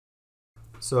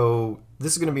So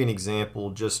this is going to be an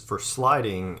example just for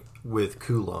sliding with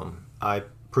Coulomb. I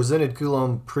presented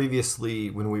Coulomb previously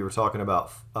when we were talking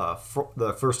about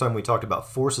the first time we talked about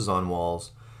forces on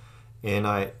walls, and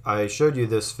I showed you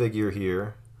this figure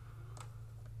here,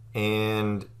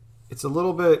 and it's a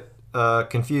little bit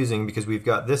confusing because we've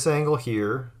got this angle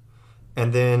here,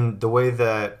 and then the way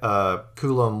that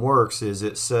Coulomb works is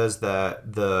it says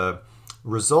that the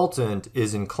resultant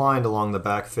is inclined along the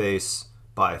back face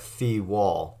by phi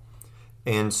wall.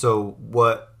 And so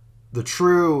what the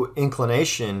true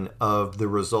inclination of the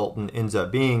resultant ends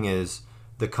up being is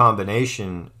the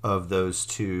combination of those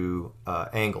two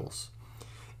angles.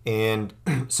 And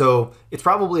so it's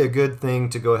probably a good thing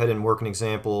to go ahead and work an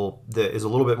example that is a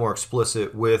little bit more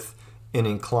explicit with an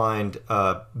inclined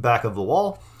back of the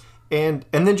wall. And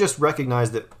then just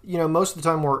recognize that, most of the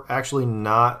time we're actually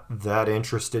not that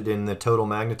interested in the total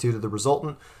magnitude of the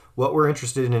resultant. What we're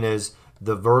interested in is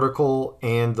the vertical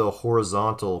and the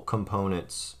horizontal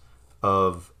components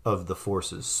of the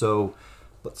forces. So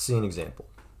let's see an example.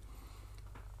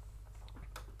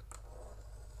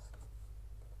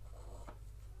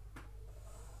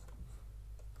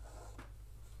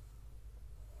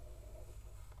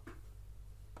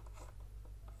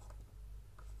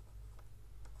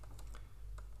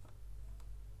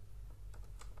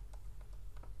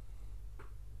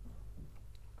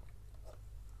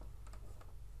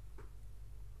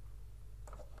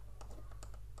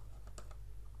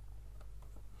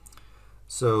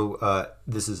 So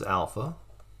this is alpha.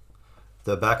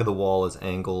 The back of the wall is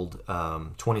angled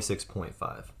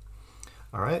 26.5.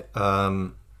 All right.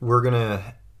 We're going to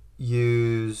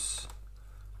use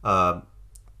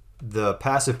the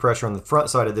passive pressure on the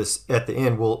front side of this at the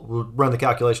end. We'll run the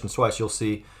calculations twice. You'll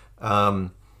see.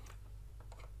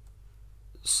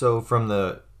 So from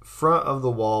the front of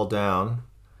the wall down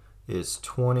is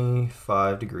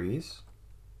 25 degrees.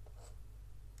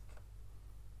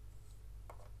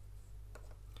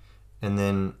 And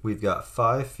then we've got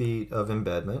 5 feet of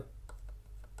embedment.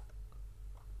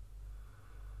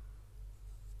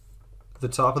 The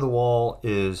top of the wall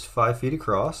is 5 feet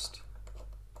across,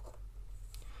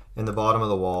 and the bottom of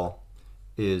the wall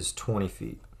is 20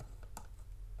 feet.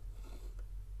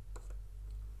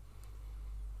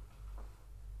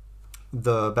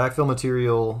 The backfill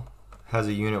material has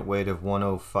a unit weight of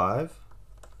 105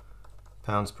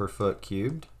 pounds per foot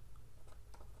cubed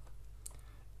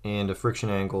and a friction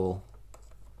angle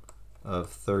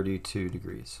of 32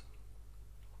 degrees.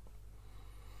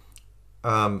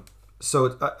 So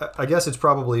I guess it's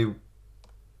probably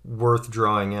worth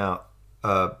drawing out.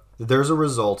 There's a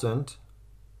resultant.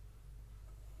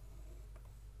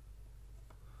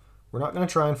 We're not going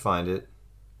to try and find it,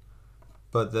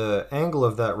 but the angle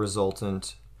of that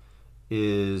resultant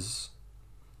is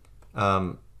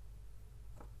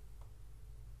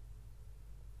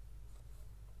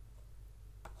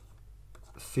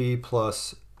phi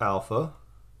plus alpha,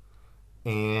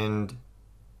 and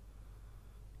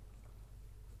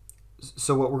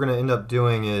so what we're going to end up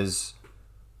doing is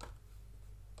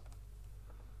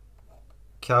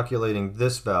calculating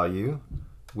this value,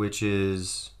 which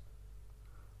is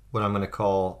what I'm going to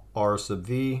call R sub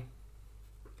V,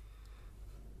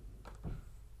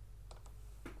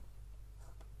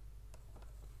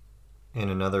 and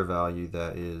another value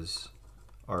that is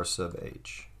R sub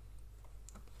H.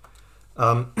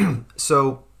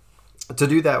 So to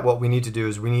do that, what we need to do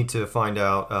is we need to find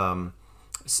out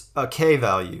a K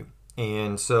value.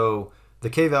 And so the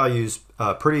K value is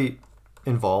pretty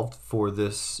involved for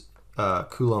this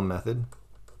Coulomb method.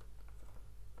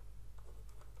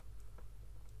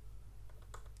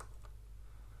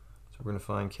 So we're going to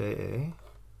find Ka.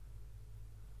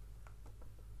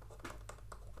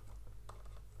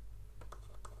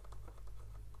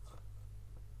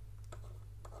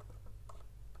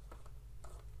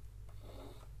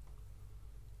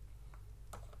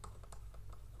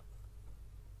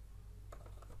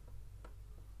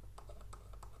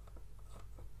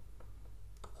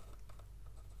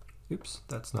 Oops,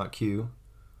 that's not Q.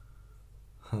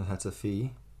 That's a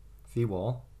phi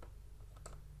wall.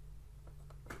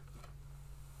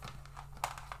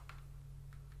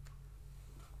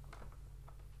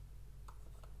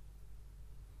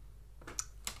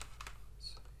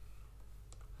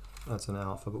 That's an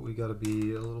alpha, but we got to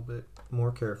be a little bit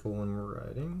more careful when we're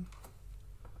writing.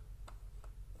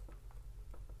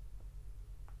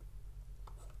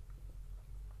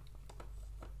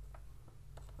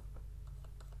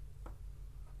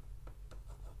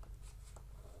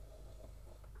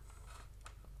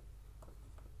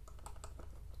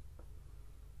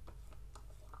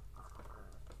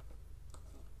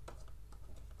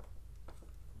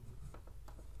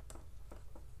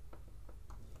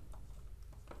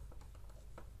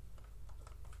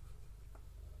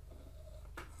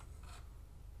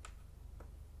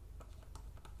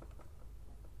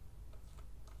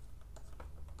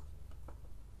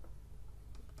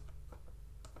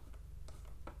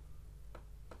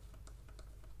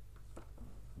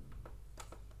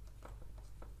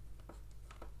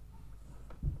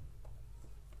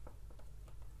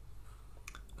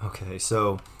 Okay,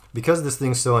 so because this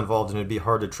thing's so involved and it'd be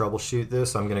hard to troubleshoot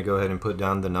this, I'm going to go ahead and put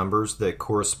down the numbers that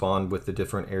correspond with the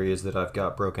different areas that I've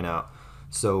got broken out.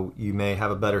 So you may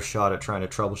have a better shot at trying to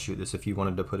troubleshoot this if you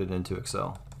wanted to put it into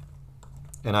Excel.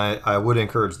 And I would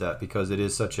encourage that because it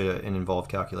is such an involved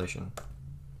calculation.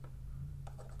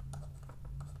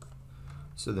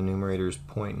 So the numerator is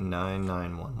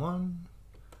 0.9911.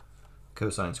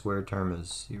 Cosine squared term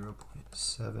is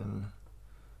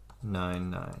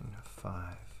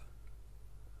 0.7995.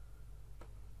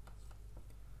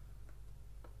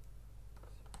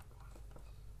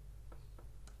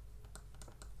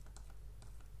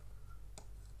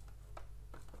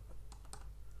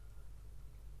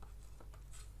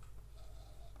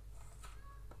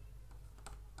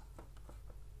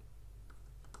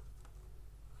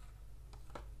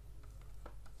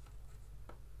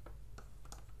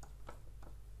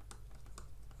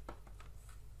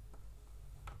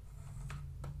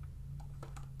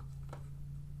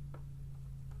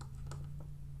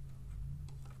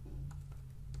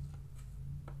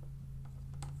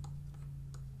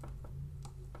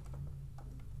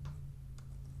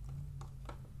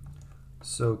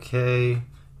 So K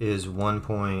is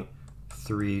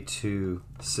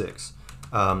 1.326.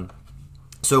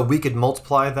 So we could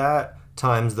multiply that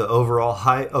times the overall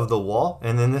height of the wall,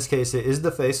 and in this case it is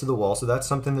the face of the wall, so that's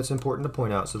something that's important to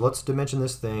point out. So let's dimension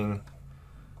this thing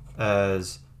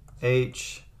as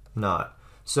h naught.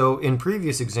 So in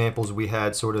previous examples we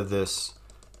had sort of this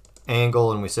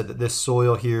angle, and we said that this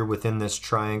soil here within this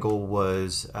triangle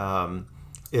was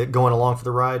it going along for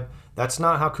the ride. That's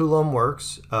not how Coulomb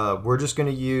works. We're just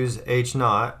going to use h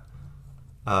naught,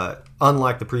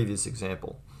 unlike the previous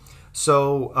example.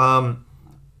 So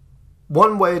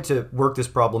one way to work this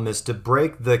problem is to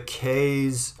break the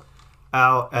k's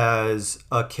out as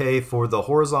a k for the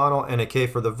horizontal and a k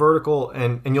for the vertical,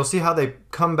 and you'll see how they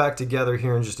come back together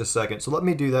here in just a second. So let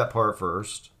me do that part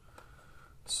first.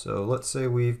 So let's say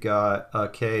we've got a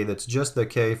k that's just the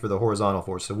k for the horizontal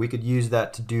force. So we could use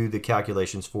that to do the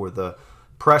calculations for the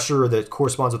pressure that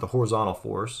corresponds with the horizontal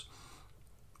force.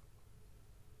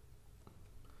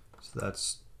 So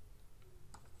that's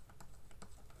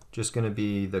just going to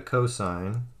be the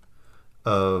cosine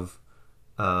of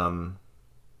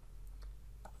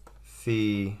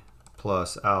phi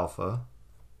plus alpha,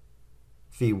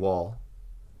 phi wall,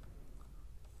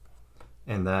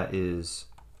 and that is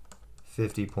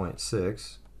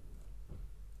 50.6.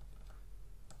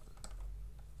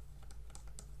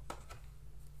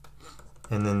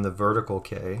 And then the vertical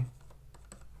K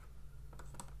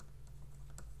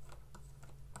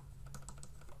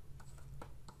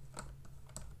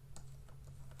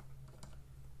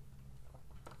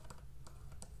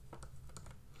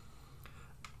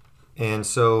and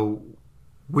so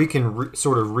we can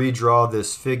sort of redraw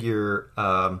this figure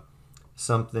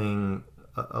something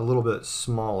a little bit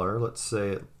smaller. Let's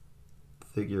say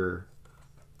figure,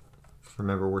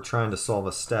 remember we're trying to solve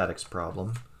a statics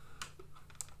problem.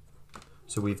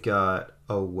 So we've got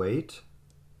a weight,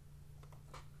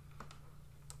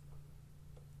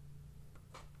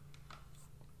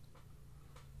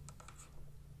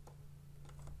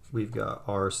 we've got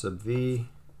R sub V,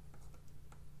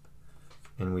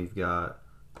 and we've got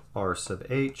R sub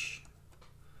H.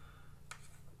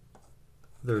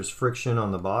 There's friction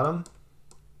on the bottom,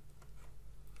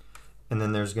 and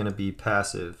then there's going to be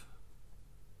passive,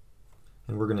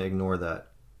 and we're going to ignore that.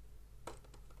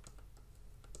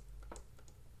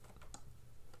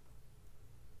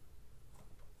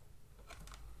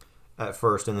 At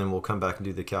first, and then we'll come back and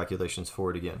do the calculations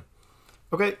for it again.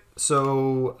 Okay,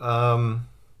 so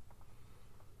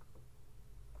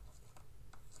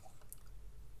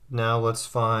now let's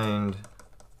find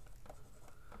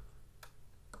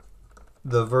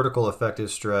the vertical effective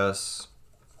stress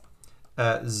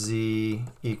at Z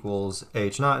equals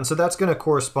H naught. And so that's going to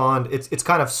correspond, it's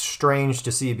kind of strange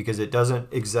to see because it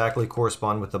doesn't exactly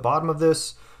correspond with the bottom of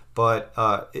this, but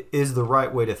it is the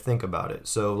right way to think about it.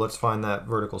 So let's find that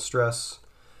vertical stress.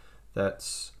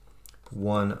 That's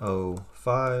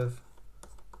 105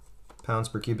 pounds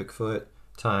per cubic foot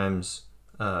times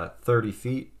 30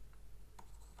 feet.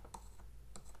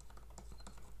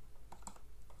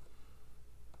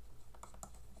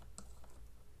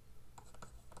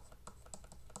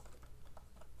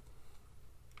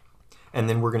 And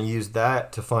then we're going to use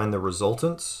that to find the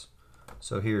resultants.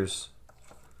 So here's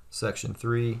section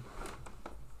 3.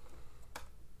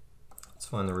 Let's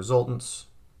find the resultants.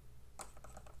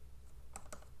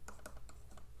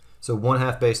 So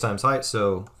 1/2 base times height.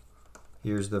 So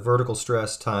here's the vertical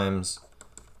stress times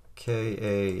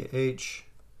KAH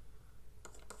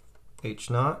H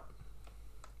naught.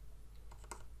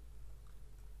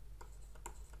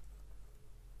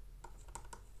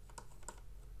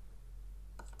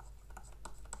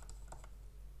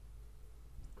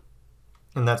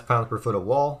 and that's pounds per foot of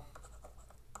wall.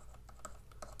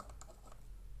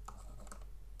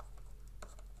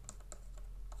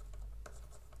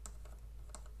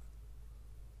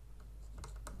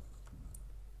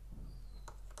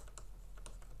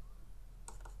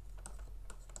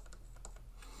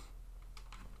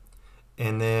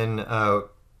 And then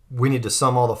we need to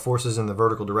sum all the forces in the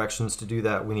vertical directions. To do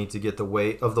that, we need to get the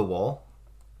weight of the wall.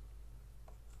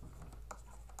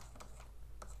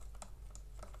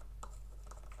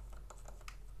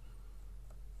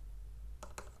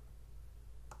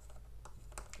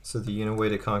 So the unit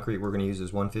weight of concrete we're going to use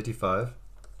is 155.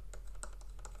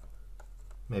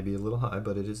 Maybe a little high,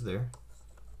 but it is there.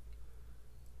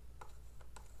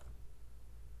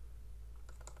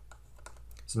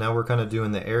 So now we're kind of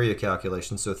doing the area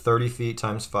calculation. So 30 feet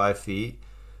times 5 feet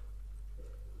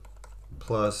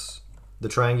plus the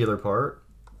triangular part.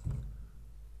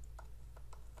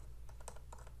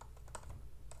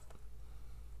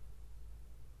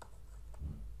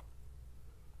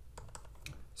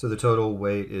 So the total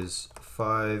weight is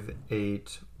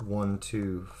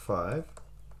 58125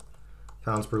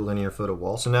 pounds per linear foot of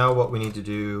wall. So now what we need to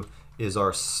do is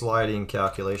our sliding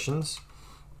calculations.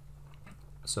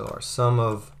 So our sum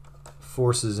of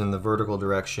forces in the vertical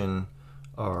direction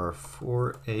are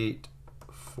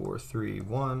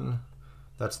 48431.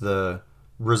 That's the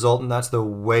resultant, that's the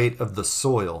weight of the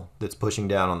soil that's pushing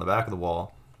down on the back of the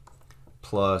wall,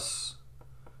 plus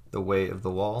the weight of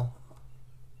the wall.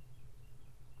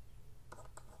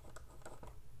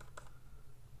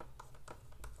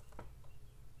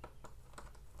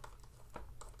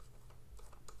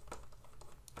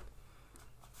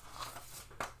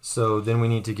 So then we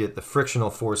need to get the frictional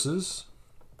forces.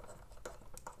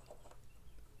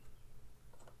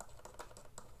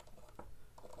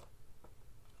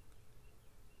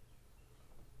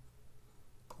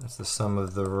 That's the sum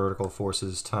of the vertical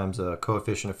forces times a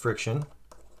coefficient of friction.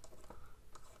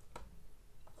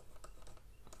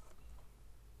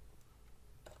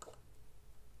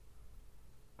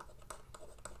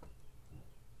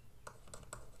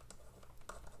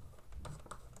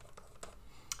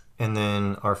 And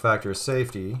then our factor of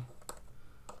safety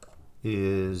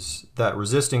is that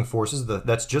resisting forces,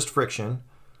 that's just friction,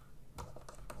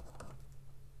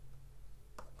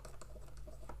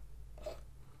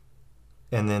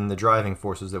 and then the driving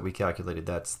forces that we calculated,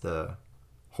 that's the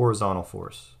horizontal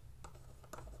force.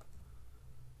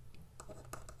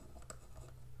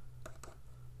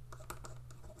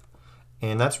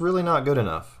 And that's really not good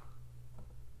enough.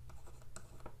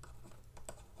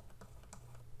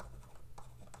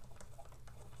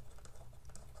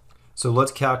 So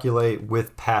let's calculate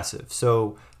with passive.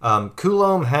 So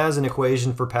Coulomb has an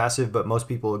equation for passive, but most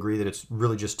people agree that it's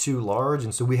really just too large,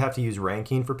 and so we have to use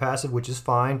Rankine for passive, which is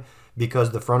fine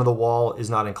because the front of the wall is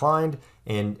not inclined,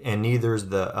 and neither is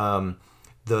the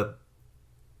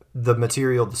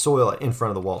material, the soil in front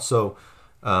of the wall. So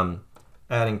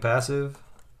adding passive.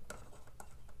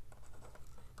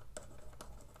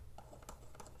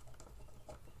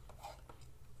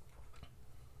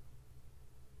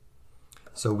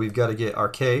 So we've got to get our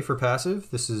K for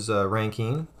passive. This is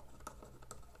Rankine,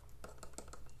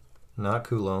 not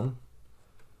Coulomb.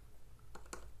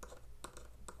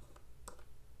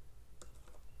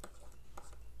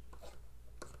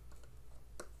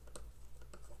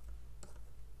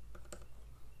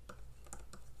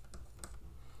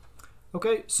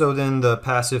 Okay, so then the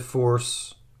passive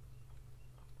force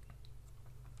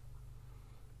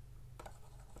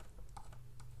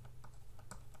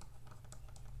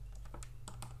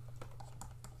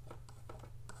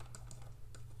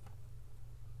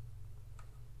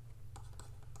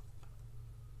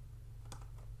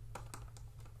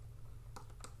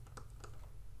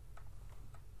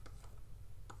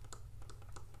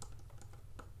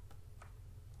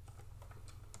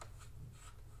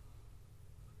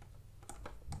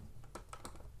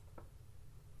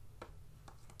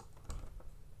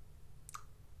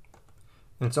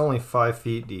and it's only 5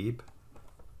 feet deep.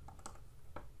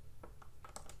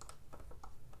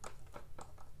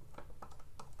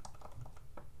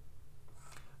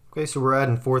 Okay, so we're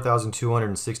adding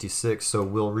 4,266, so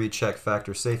we'll recheck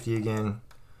factor safety again.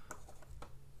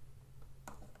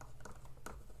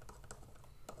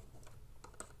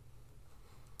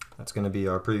 That's going to be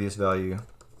our previous value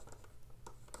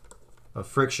of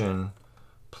friction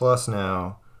plus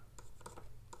now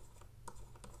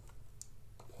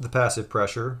the passive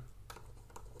pressure.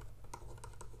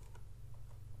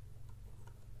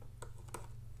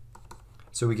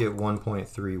 So we get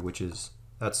 1.3, which is,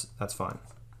 that's fine.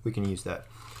 We can use that.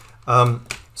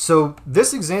 So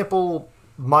this example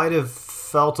might have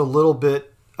felt a little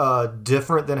bit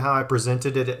different than how I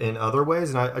presented it in other ways,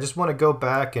 and I just want to go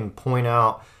back and point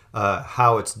out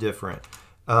how it's different.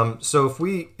 So if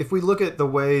we look at the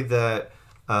way that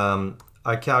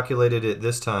I calculated it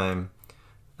this time,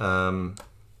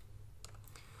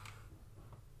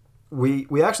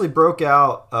 we actually broke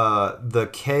out the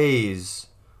k's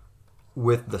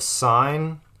with the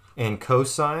sine and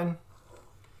cosine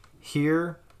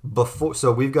here before.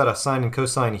 So we've got a sine and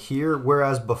cosine here,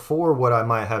 whereas before what I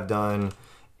might have done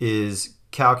is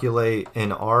calculate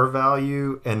an r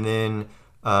value, and then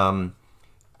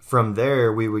from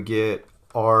there we would get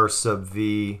r sub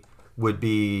v would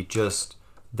be just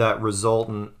that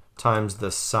resultant times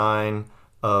the sine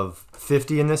of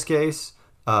 50 in this case,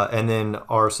 and then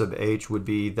r sub h would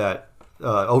be that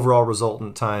overall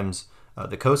resultant times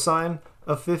the cosine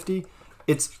of 50.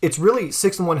 It's really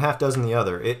 6 1/2 dozen the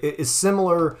other. It is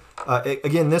similar.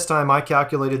 Again, this time I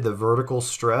calculated the vertical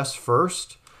stress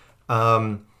first,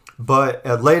 but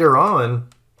later on,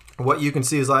 what you can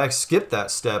see is I skipped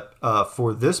that step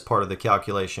for this part of the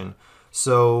calculation.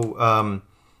 So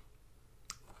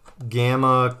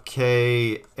gamma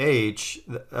kh,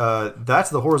 that's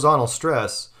the horizontal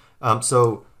stress.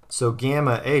 So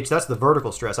gamma h, that's the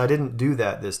vertical stress. I didn't do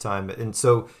that this time. And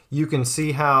so you can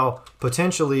see how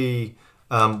potentially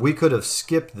we could have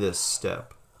skipped this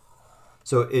step.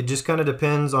 So it just kind of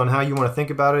depends on how you want to think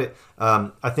about it.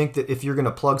 I think that if you're going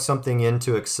to plug something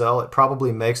into Excel, it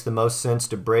probably makes the most sense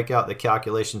to break out the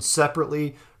calculations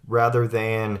separately rather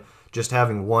than just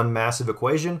having one massive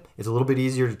equation. It's a little bit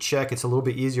easier to check. It's a little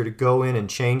bit easier to go in and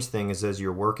change things as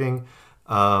you're working.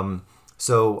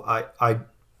 So I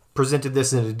presented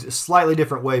this in a slightly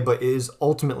different way, but it is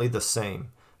ultimately the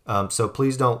same. So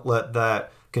please don't let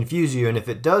that confuse you. And if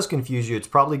it does confuse you, it's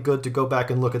probably good to go back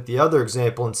and look at the other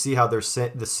example and see how they're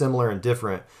similar and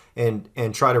different,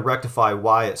 and try to rectify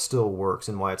why it still works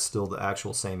and why it's still the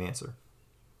actual same answer.